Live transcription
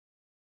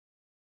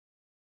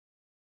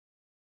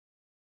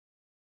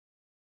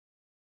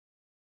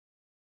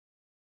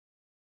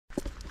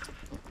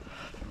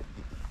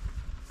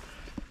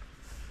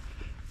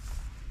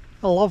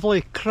A lovely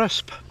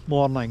crisp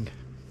morning.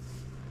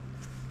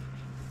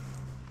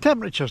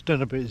 Temperature's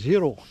down about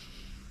 0.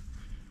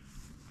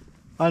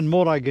 And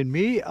Morag and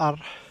me are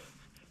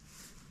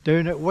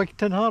down at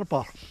Wigtown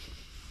Harbour.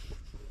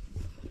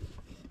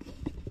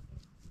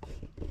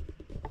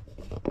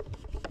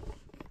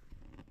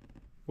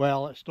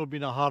 Well, it's not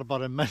been a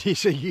harbour in many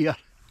a year,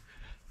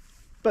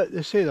 but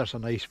they say there's a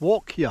nice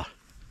walk here.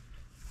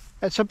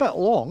 It's a bit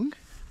long,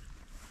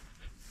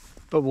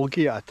 but we'll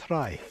give it a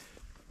try.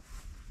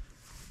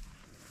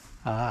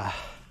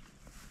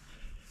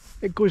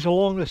 It goes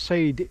along the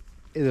side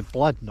of the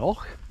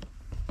Bladnoch.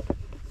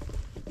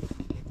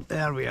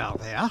 There we are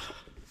there.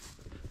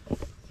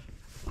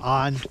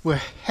 And we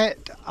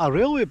hit a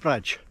railway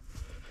bridge.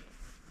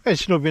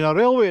 It's not been a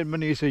railway in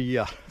many a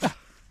year.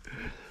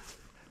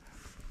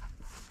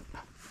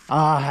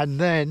 And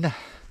then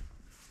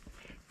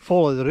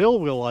follow the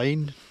railway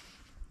line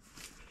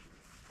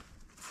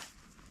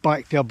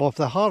back to above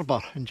the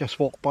harbour and just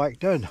walk back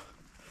down.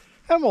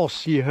 And we'll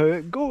see how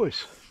it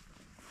goes.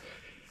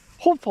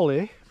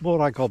 Hopefully,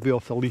 Morag will be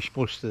off the leash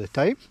most of the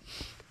time.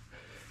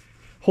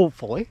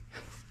 Hopefully.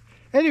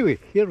 Anyway,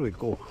 here we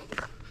go.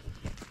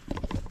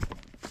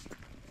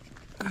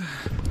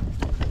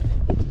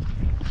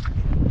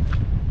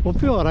 We'll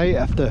be alright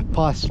if the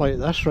path's like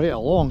this right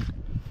along.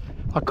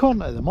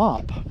 According to the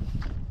map,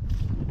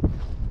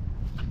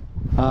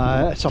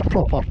 it's a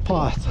proper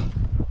path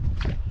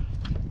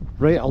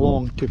right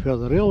along to where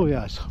the railway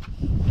is.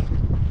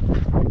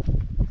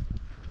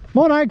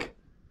 Morag,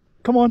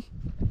 come on.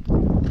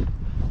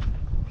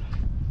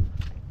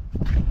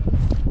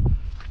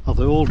 Of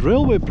the old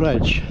railway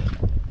bridge.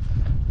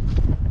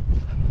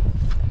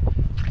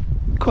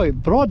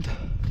 Quite broad.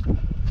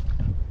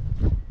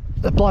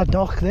 The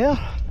Bladnoch there.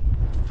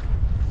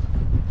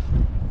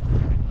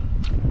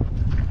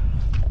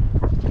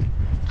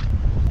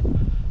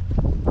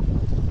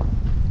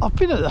 I've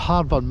been at the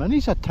harbour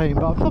many's a time,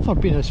 but I've never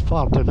been as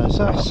far down as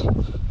this.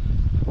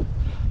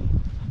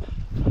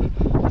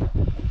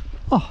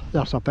 Oh,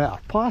 there's a better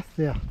path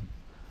there.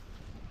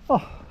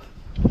 Oh.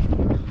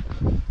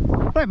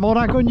 Right,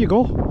 Morag, on you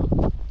go.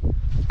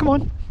 Come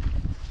on.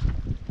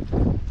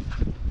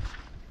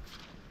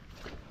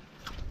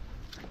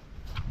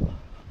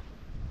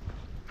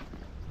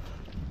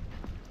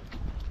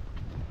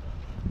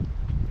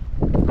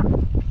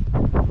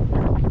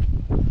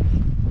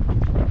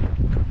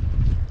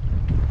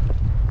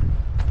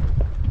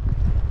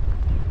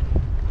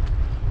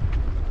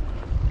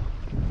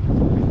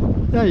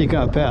 There you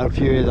get a better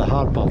view of the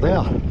harbour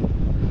there.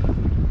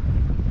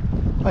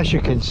 As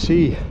you can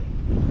see,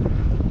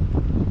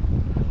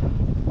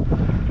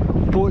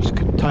 boats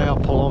could tie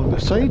up along the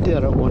side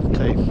there at one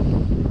time.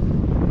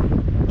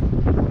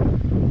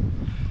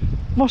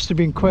 Must have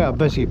been quite a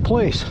busy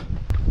place.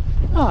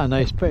 Ah, a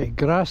nice bit of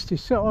grass to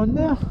sit on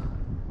there.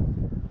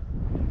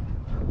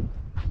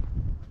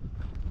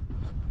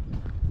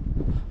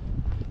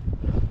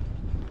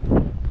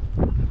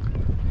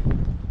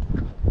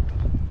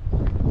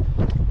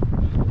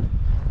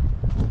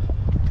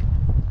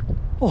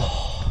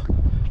 Oh,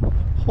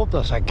 hope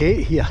there's a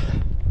gate here.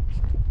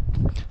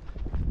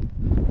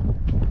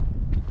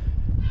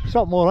 What's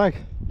up, Morag?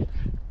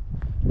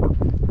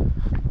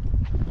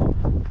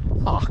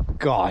 Oh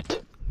God.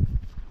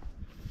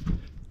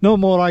 No,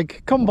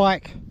 Morag, come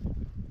back.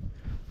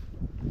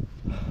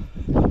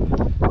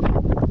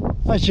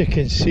 As you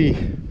can see,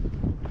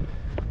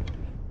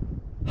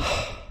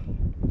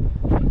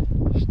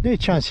 there's no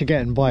chance of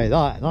getting by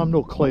that, and I'm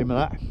not climbing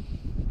it.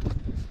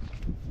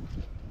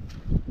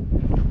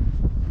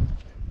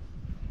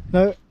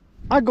 Now,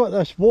 I got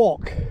this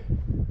walk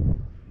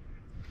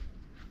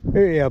out of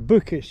a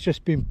book. It's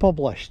just been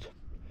published.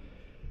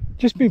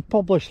 Just been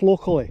published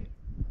locally.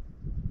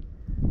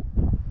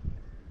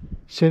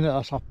 Saying that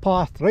there's a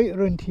path right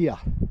around here.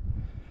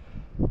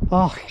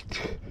 Ah,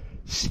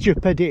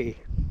 stupidity.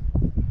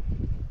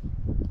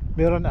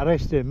 More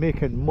interested in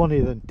making money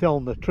than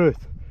telling the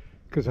truth.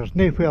 Because there's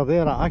nowhere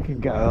there that I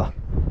can get out.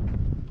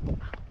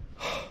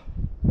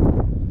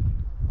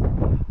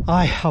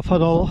 Aye, I've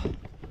had a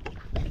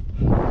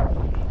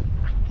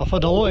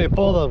lot of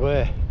bother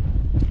with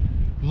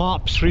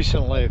maps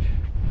recently,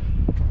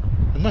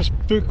 and this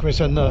book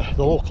was in the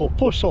local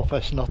post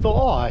office, and I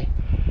thought, oh aye,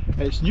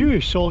 it's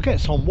new, so I'll get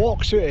some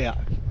walks out of it.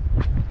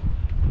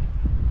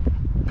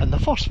 And the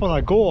first one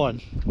I go on,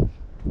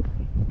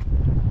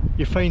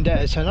 you find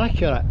that it's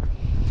inaccurate.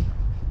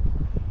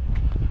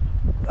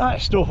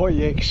 That's not what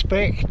you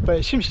expect, but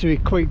it seems to be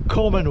quite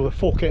common with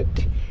folk at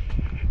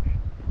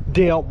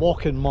day up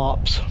walking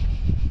maps.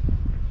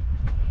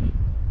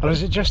 Or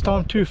is it just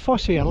I'm too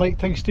fussy and like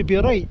things to be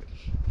right?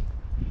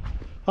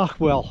 Ah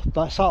well,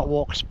 that's that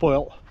walk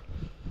spoilt.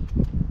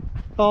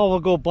 Oh, we'll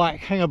go back,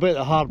 hang about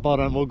the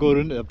harbour, and we'll go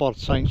round to the bird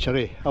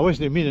sanctuary. I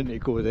wasn't meaning to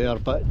go there,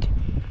 but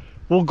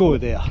we'll go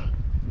there.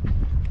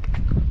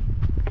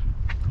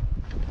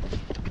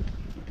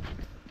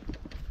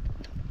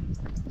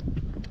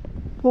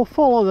 We'll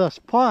follow this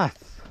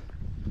path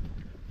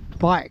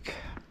back.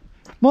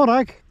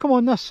 Morag, come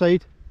on this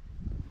side.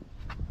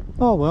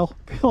 Oh well,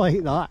 be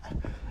like that.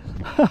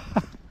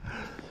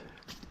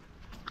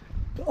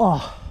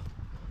 Oh,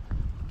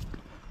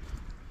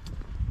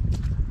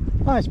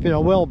 that's been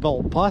a well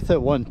built path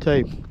at one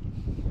time.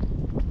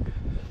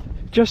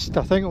 Just,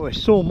 I think it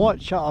was so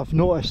much that I've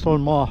noticed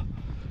on my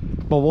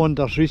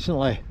wanders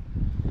recently.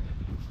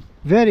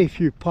 Very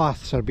few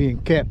paths are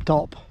being kept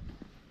up.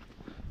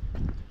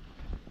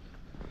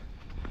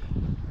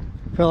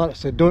 Whether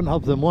it's they don't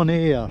have the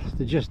money or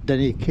they just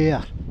didn't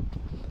care.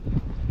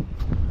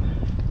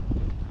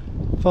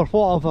 For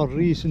whatever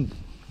reason.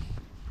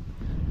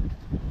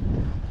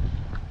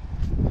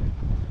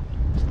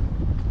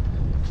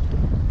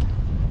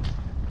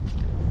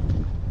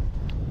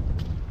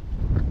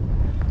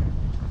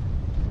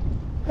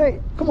 Hey,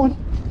 come on.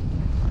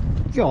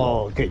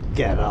 Oh, good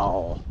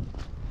girl.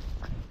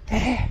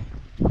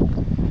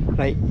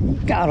 Right,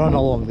 get her on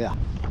along there.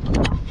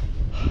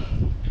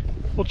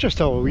 We'll just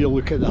have a wee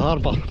look at the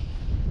harbour.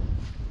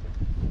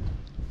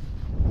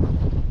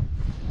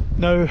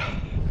 Now,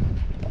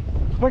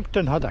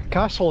 Wigtown had a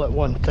castle at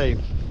one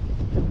time.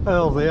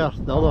 Well, there,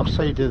 the other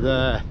side of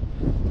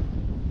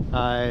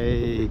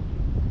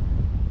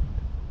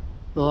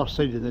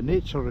the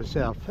nature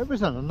reserve. It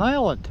was on an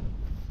island.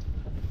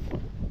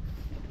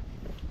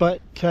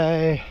 But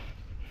in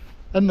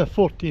the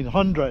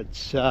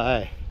 1400s,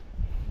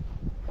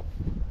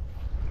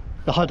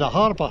 they had a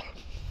harbour.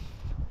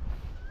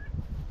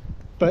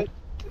 But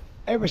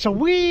it was a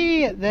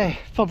wee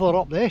further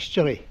up the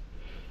estuary.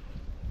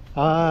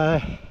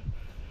 And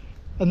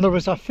there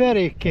was a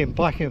ferry came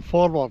back and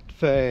forward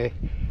for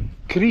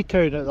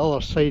Wigtown at the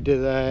other side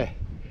of the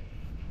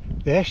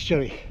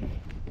estuary.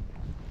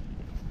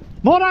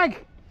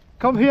 Morag,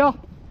 come here.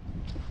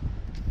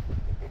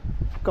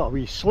 Got a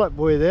wee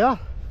slipway there.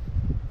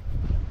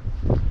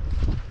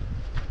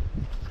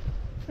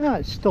 Yeah,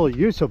 it's still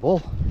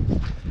usable.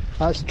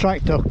 That's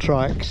tractor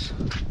tracks.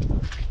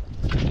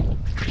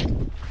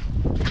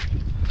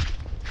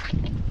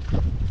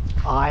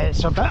 Aye,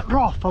 it's a bit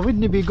rough. I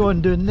wouldn't be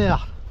going down there.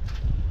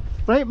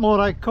 Right,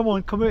 Morag, come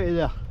on, come out of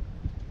there.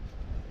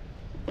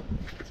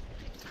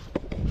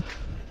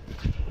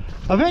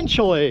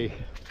 Eventually,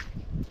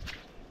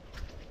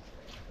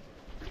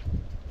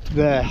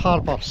 the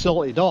harbour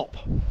silted up,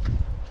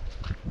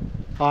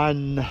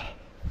 and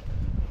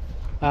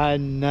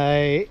in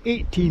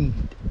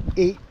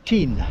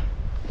 1818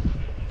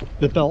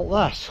 they built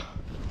this.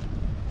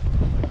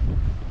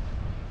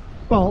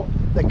 Well,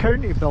 the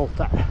county built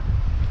it.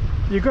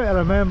 You've got to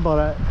remember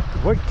that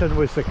Wigtown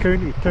was the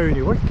county town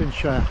of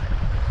Wigtownshire,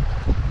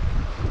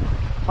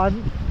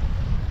 and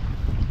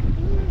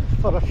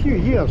for a few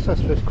years this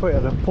was quite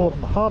an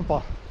important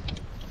harbour.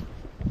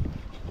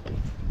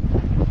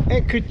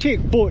 It could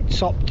take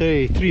boats up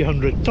to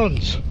 300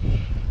 tonnes,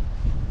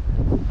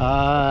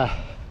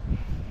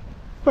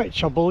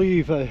 which I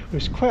believe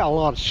was quite a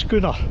large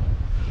schooner,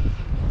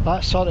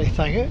 that sort of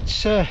thing.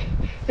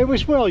 It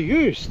was well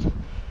used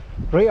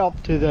right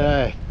up to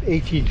the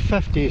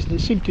 1850s, and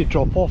it seemed to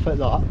drop off at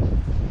that.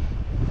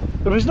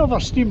 There was never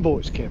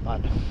steamboats came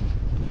in.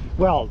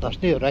 Well,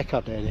 there's no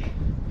record of any.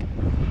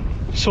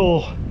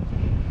 So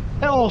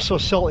it also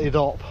silted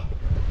up.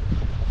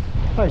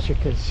 As you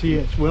can see,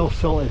 it's well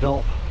silted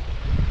up.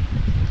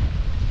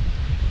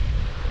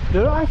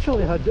 They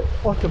actually had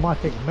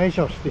automatic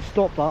measures to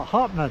stop that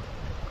happening.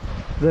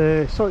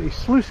 The sort of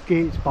sluice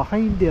gates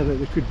behind there that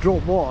they could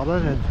drop water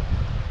in, and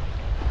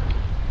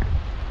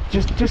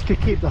just to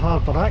keep the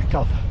harbour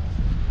active.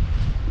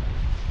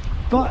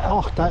 But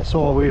oh, that's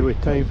all away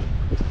with time.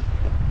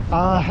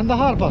 And the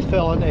harbour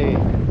fell into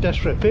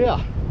disrepair,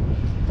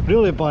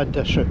 really bad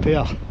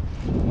disrepair.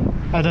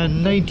 And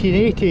in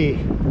 1980,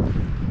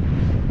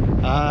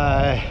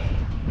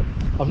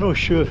 I'm not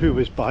sure who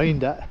was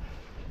behind it.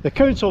 The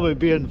council would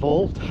be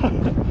involved.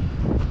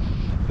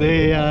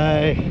 They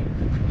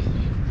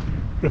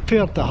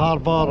repaired the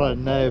harbour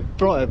and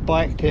brought it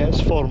back to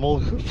its former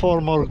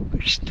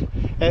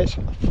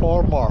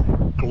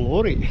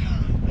glory.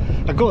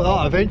 I got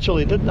that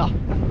eventually, didn't I?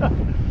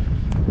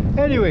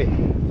 Anyway,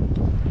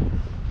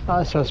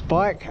 that's us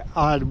back,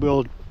 and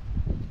we'll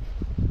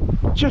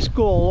just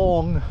go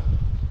along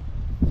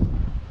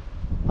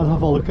and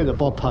have a look at the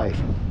bird hive.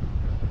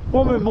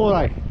 What about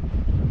Morag?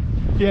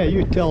 Yeah,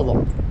 you tell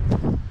them.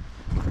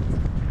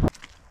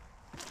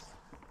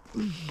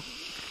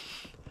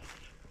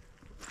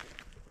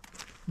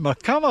 My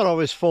camera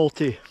was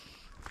faulty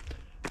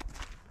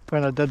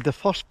when I did the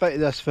first bit of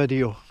this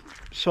video,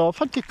 so I've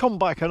had to come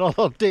back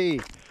another day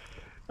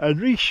and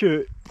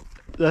reshoot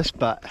this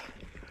bit.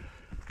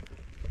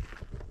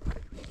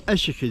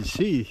 As you can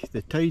see,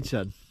 the tide's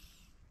in.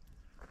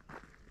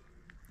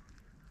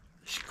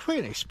 It's quite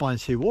an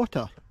expansive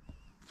water.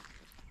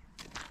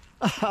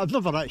 I've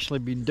never actually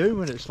been down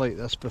when it's like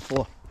this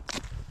before.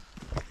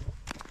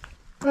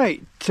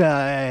 Right,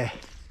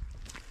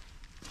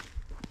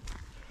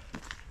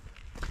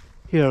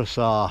 here's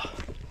a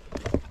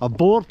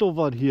board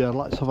over here.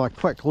 Let's have a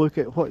quick look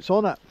at what's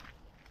on it.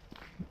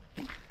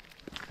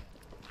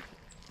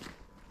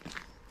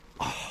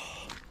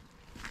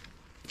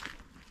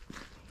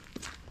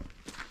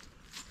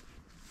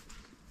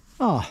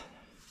 Ah,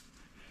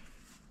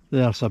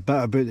 There's a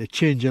bit about the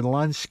changing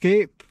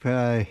landscape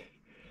where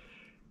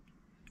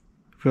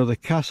the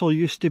castle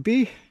used to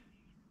be.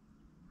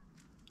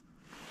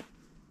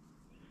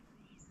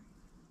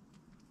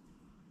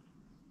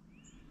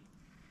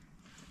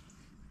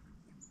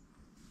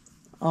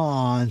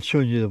 And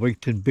showing you the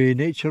Wigtown Bay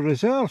Nature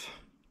Reserve.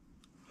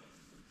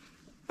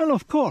 And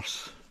of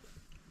course,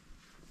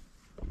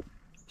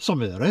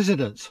 some of the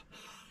residents.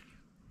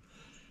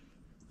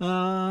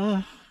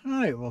 Right,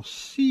 we'll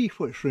see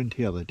what's round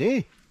here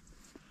today.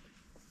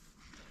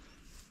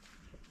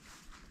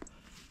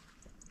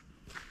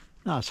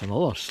 That's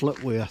another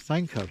slipway, I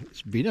think, or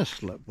it's been a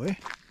slipway.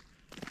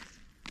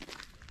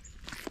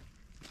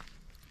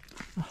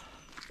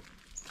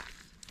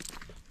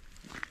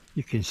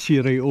 You can see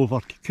right over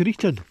to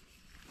Cretan.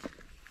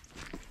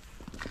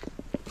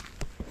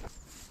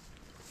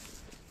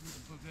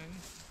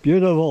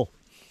 Beautiful.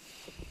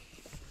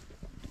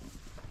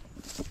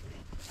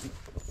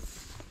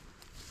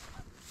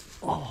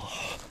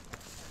 Oh,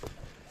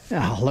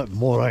 yeah, I'll let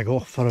Morag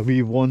off for a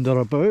wee wander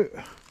about.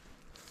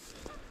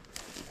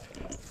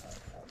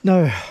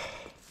 Now,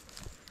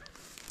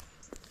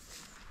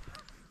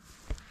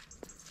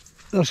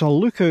 there's a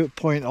lookout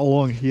point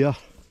along here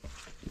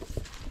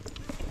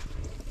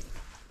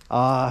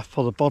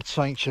for the bird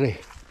sanctuary.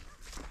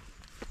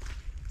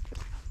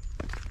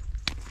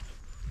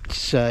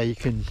 You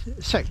can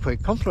sit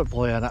quite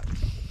comfortably in it,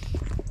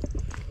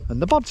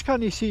 and the birds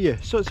can't see you,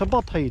 so it's a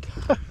bird hide.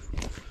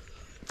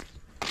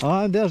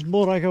 And there's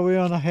Morag away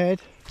on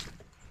ahead.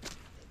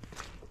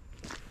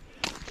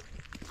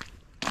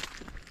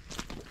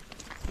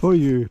 For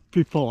you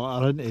people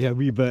that are into a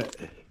wee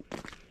bit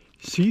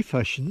sea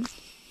fishing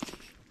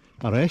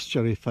or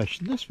estuary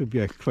fishing, this would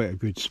be quite a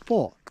good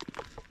spot,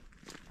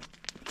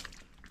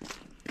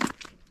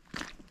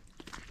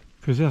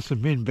 because there's the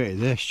main bit of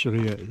the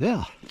estuary out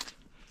there.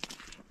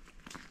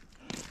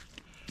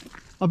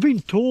 I've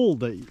been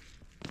told that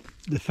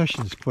the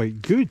fishing's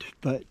quite good,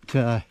 but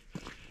I've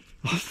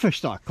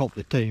fished that a couple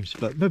of times,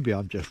 but maybe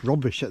I'm just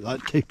rubbish at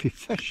that type of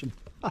fishing.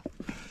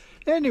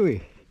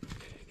 Anyway,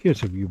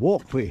 here's a wee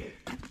walkway.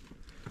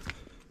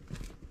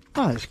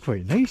 It's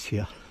quite nice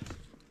here.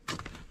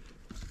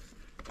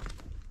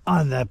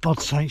 And the bird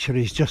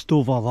sanctuary is just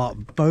over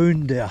that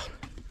bound there.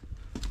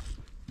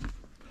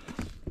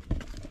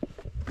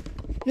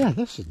 Yeah,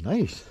 this is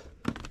nice.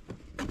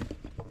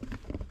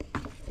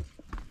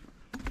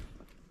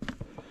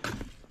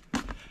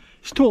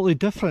 It's totally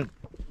different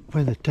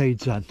when the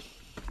tide's in.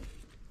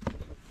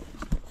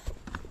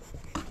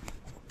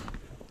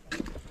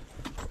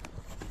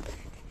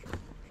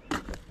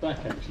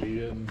 Back actually,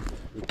 the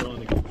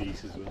barnacle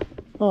piece as well.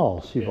 Oh,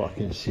 I'll see what I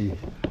can see.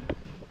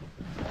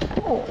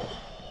 Oh.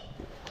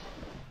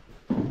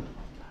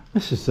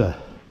 This is the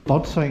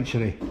bird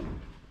sanctuary.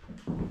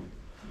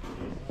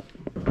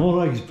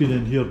 Morag's been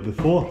in here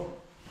before.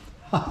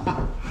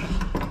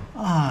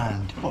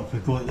 And what have we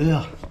got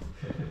there?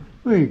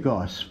 We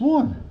got a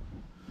swan.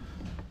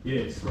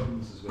 Yeah,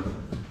 swans as well.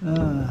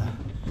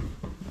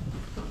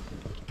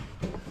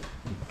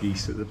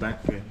 Geese at the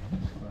back there.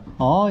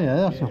 Oh yeah,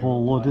 there's a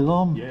whole load of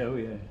them. Yeah, oh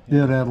yeah.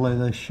 They're early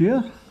this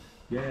year.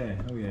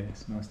 Yeah, oh yeah,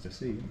 it's nice to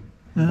see.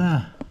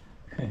 Yeah.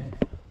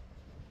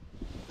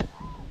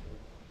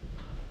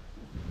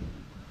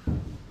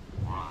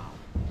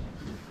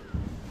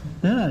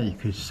 Yeah, you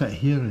could sit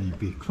here and you'd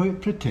be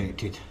quite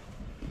protected.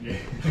 Yeah.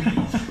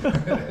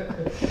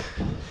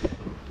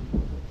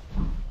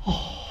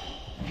 Oh.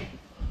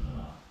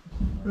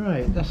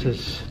 Right, this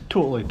is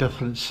totally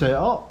different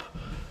setup.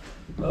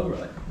 Oh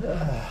right.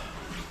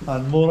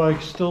 And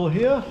Morag's still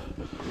here.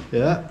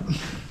 Yeah.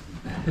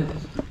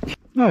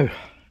 Now,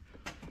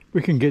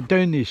 we can get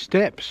down these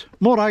steps.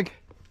 Morag,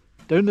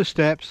 down the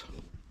steps.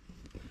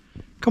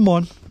 Come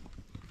on,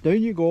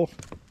 down you go.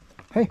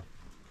 Hey,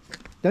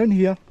 down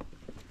here.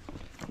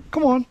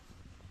 Come on.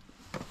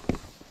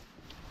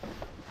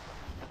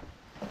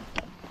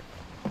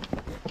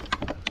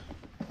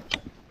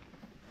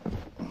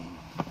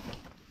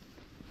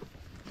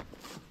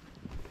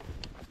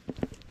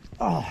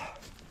 Oh.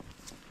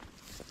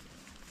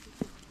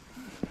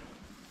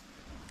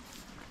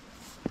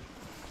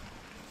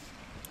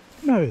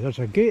 Now there's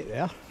a gate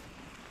there.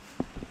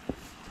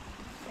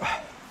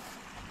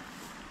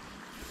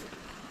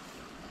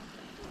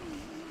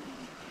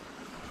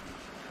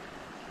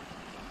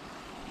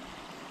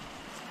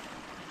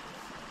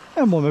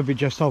 And we'll maybe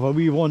just have a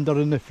wee wander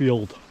in the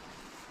field.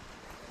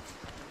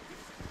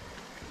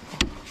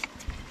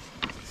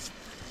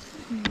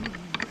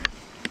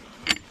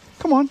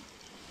 Come on.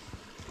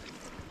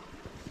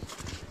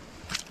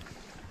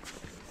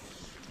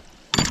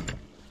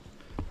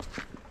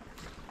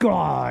 Go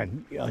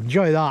on,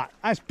 enjoy that.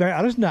 That's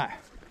better, isn't it?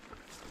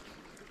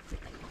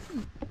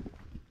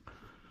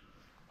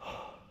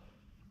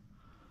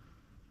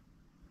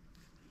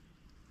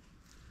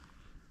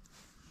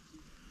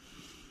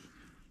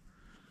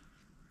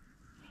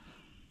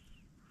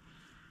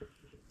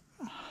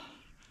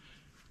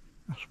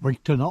 There's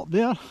Wigtown up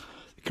there,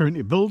 the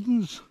county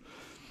buildings.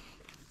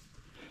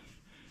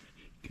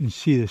 You can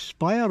see the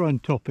spire on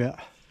top of it.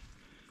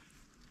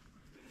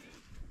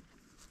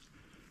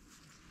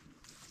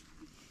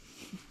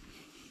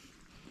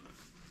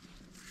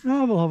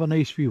 Ah, we'll have a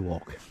nice wee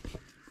walk.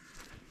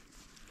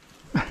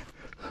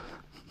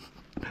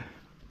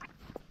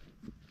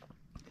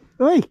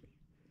 Hey,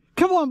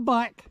 come on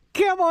back,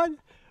 come on.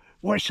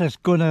 Watch this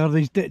going out of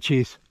these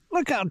ditches.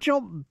 Look at her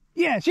jumping.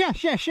 Yes,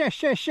 yes, yes,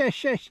 yes, yes,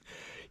 yes, yes.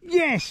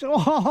 Yes. Oh,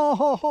 ho, ho,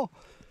 ho, ho.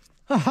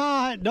 Ha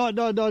ha. No,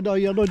 no, no, no,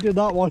 you're not doing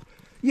that one.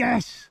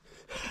 Yes.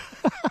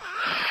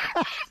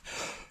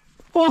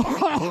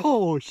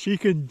 Oh, she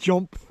can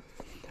jump.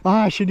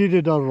 Ah, she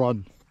needed a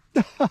run.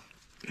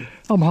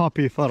 I'm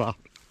happy for her.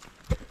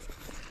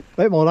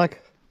 Right, Morag,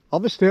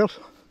 up the stairs.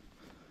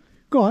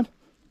 Go on,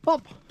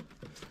 up.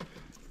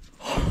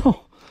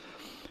 Oh,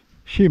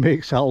 she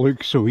makes that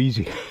look so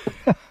easy.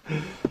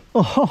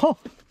 Oh.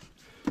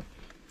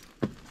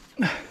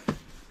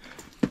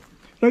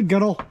 Right,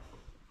 girl.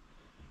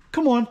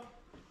 Come on.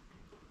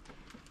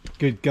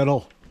 Good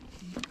girl.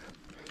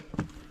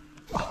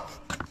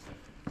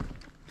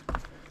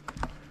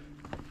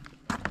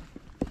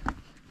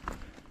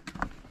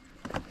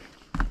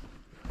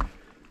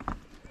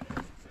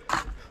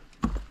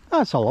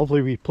 That's a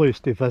lovely wee place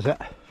to visit.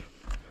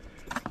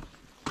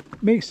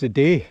 Makes the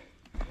day.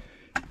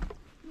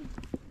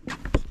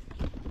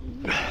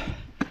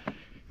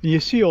 You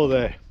see all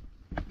the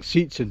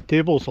seats and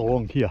tables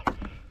along here.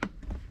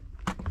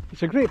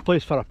 It's a great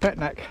place for a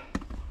picnic.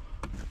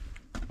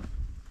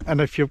 And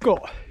if you've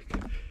got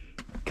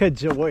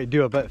kids that want to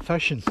do a bit of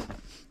fishing,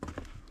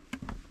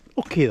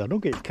 okay, they're not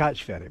going to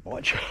catch very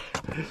much,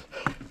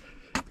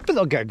 but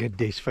they'll get a good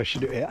day's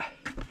fishing out of it.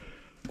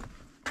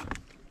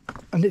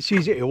 And it's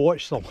easy to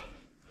watch them.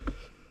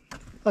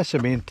 That's the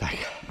main thing.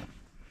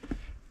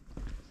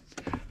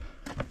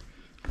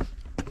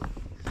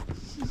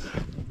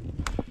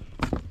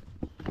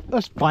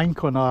 This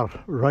bank on our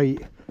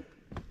right,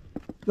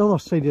 the other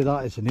side of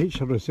that is a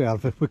nature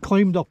reserve. If we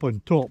climbed up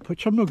on top,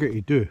 which I'm not going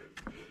to do,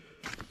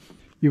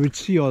 you would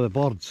see all the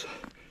birds,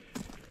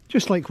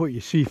 just like what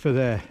you see for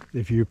the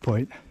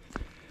viewpoint.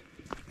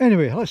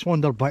 Anyway, let's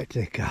wander back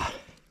to the car.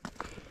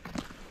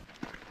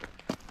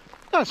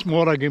 That's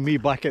Morag and me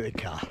back at the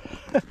car.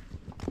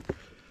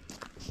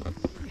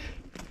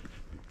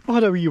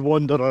 Had a wee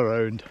wander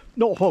around,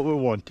 not what we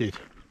wanted.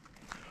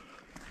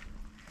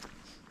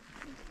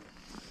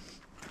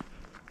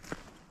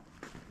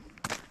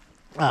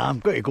 I'm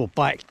going to go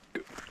back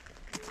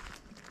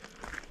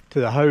to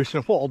the house,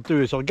 and what I'll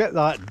do is I'll get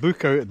that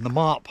book out and the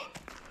map,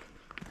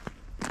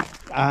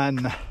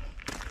 and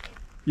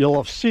you'll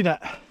have seen it,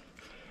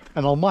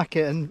 and I'll mark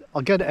it and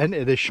I'll get it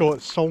into the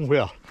shot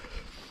somewhere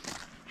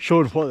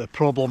showing what the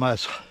problem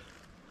is.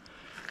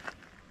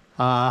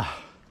 My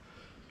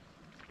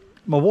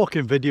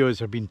walking videos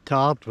have been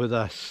tarred with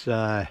this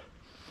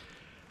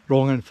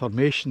wrong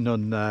information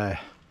on the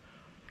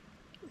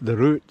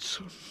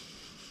routes.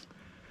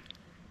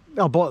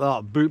 I bought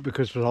that book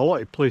because there's a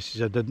lot of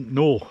places I didn't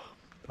know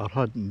or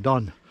hadn't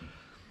done.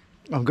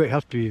 I'm going to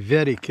have to be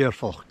very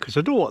careful because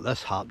I don't want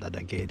this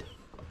happening again.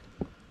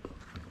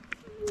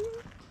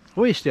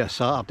 Waste of a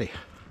Saturday.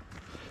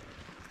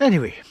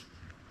 Anyway,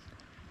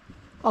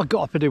 I'll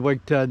go up into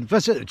Wigtown,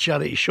 visit the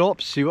charity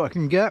shops, see what I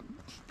can get,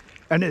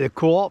 into the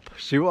co-op,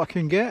 see what I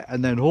can get,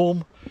 and then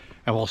home,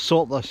 and we'll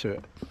sort this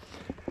out.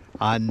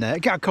 And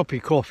get a cup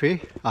of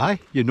coffee, aye,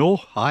 you know,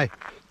 aye,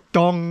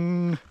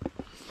 dong,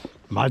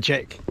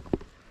 magic.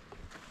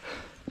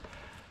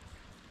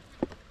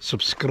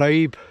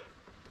 Subscribe,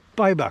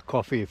 buy me a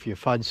coffee if you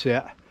fancy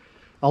it,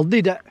 I'll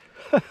need it.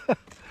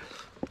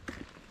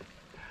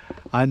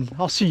 And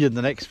I'll see you in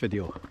the next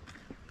video.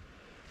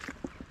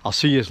 I'll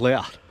see you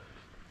later.